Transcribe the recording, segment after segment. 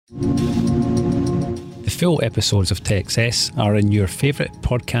Full episodes of TechSess are in your favourite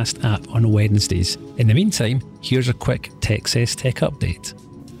podcast app on Wednesdays. In the meantime, here's a quick TechSess tech update.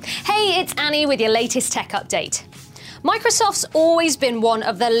 Hey, it's Annie with your latest tech update. Microsoft's always been one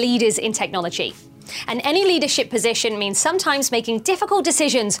of the leaders in technology. And any leadership position means sometimes making difficult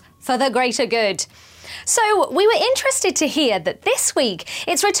decisions for the greater good. So we were interested to hear that this week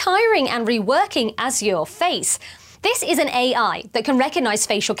it's retiring and reworking Azure Face. This is an AI that can recognise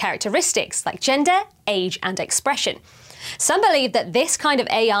facial characteristics like gender, age and expression. Some believe that this kind of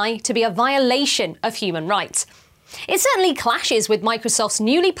AI to be a violation of human rights. It certainly clashes with Microsoft's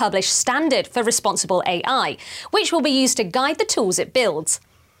newly published standard for responsible AI, which will be used to guide the tools it builds.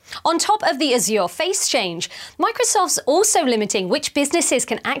 On top of the Azure Face change, Microsoft's also limiting which businesses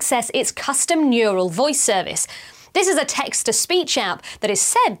can access its custom neural voice service. This is a text-to-speech app that is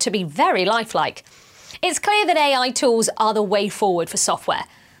said to be very lifelike. It's clear that AI tools are the way forward for software,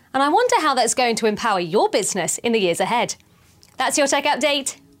 and I wonder how that's going to empower your business in the years ahead. That's your tech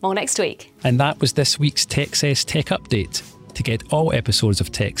update. More next week. And that was this week's TechSess Tech Update. To get all episodes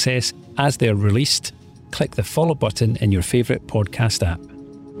of TechSess as they're released, click the follow button in your favourite podcast app.